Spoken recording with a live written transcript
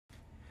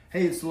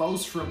Hey, it's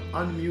Los from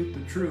Unmute the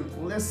Truth.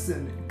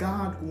 Listen,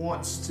 God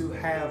wants to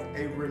have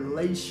a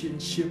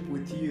relationship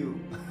with you.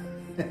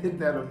 Isn't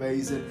that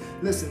amazing?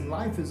 Listen,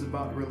 life is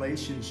about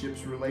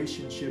relationships.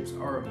 Relationships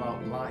are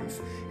about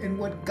life. And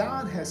what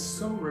God has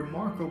so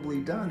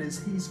remarkably done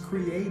is He's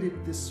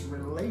created this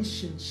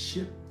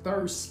relationship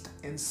thirst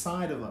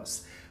inside of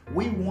us.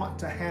 We want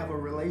to have a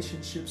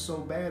relationship so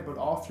bad, but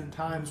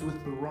oftentimes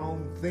with the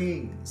wrong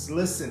things.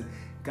 Listen,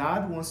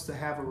 God wants to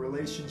have a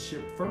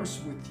relationship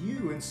first with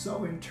you, and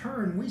so in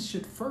turn, we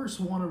should first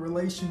want a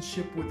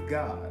relationship with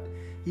God.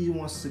 He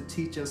wants to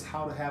teach us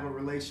how to have a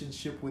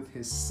relationship with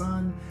His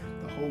Son,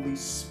 the Holy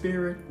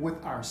Spirit,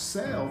 with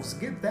ourselves.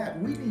 Get that?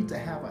 We need to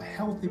have a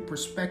healthy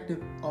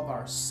perspective of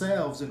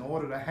ourselves in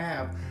order to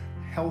have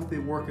healthy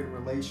working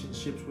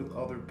relationships with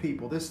other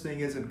people. This thing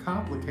isn't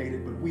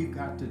complicated, but we've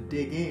got to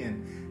dig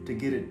in to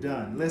get it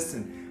done.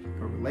 Listen,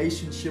 a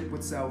relationship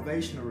with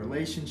salvation, a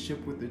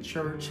relationship with the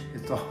church,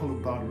 it's all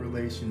about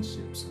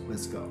relationships.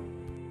 Let's go.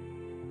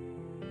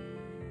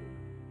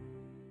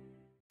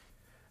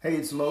 Hey,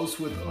 it's Los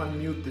with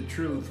Unmute the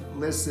Truth.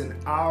 Listen,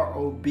 our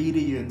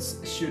obedience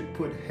should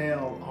put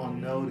hell on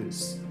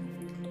notice.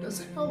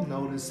 Does hell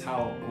notice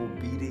how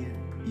obedient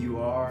you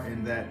are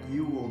and that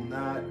you will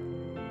not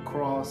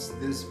cross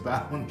this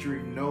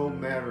boundary no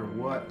matter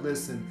what?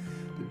 Listen,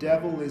 the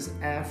devil is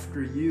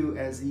after you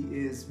as he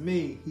is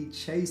me. He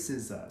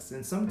chases us.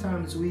 And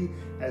sometimes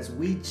as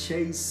we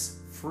chase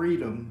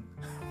freedom,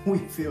 we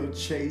feel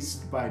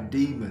chased by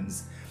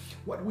demons.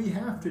 What we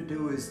have to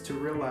do is to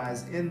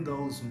realize in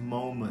those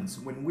moments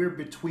when we're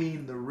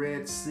between the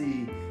Red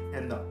Sea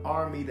and the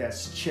army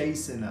that's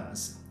chasing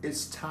us,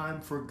 it's time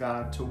for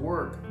God to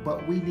work.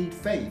 But we need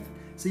faith.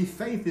 See,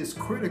 faith is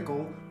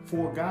critical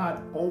for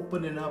God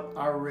opening up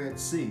our Red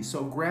Sea.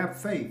 So grab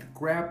faith,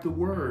 grab the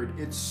Word.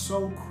 It's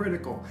so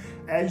critical.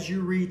 As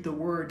you read the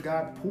Word,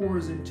 God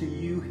pours into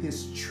you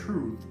His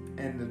truth,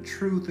 and the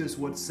truth is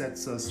what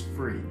sets us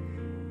free.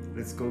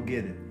 Let's go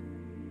get it.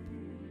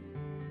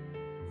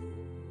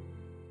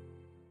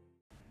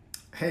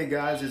 Hey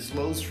guys, it's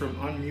Los from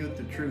Unmute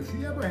the Truth.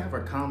 You ever have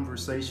a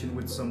conversation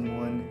with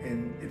someone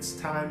and it's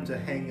time to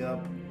hang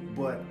up,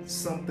 but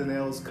something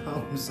else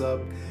comes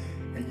up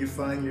and you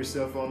find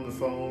yourself on the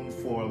phone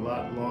for a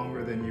lot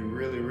longer than you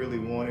really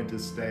wanted to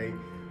stay?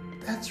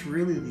 That's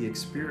really the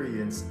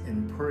experience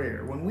in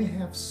prayer. When we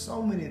have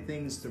so many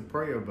things to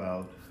pray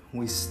about,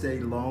 we stay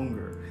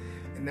longer.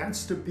 And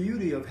that's the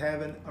beauty of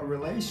having a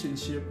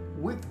relationship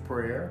with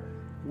prayer,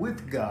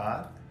 with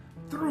God,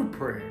 through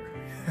prayer.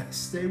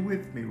 Stay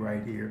with me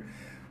right here.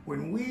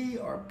 When we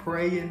are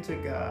praying to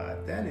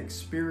God, that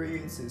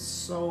experience is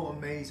so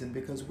amazing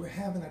because we're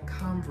having a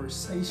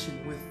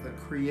conversation with the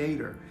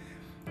Creator.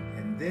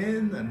 And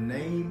then a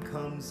name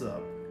comes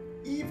up,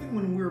 even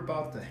when we're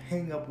about to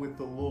hang up with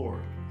the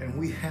Lord and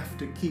we have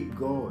to keep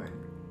going.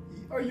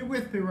 Are you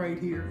with me right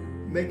here?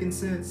 Making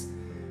sense?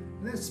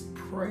 Let's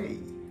pray.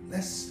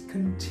 Let's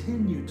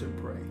continue to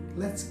pray.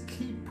 Let's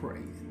keep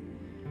praying.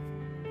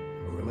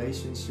 A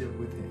relationship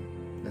with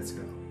Him. Let's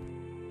go.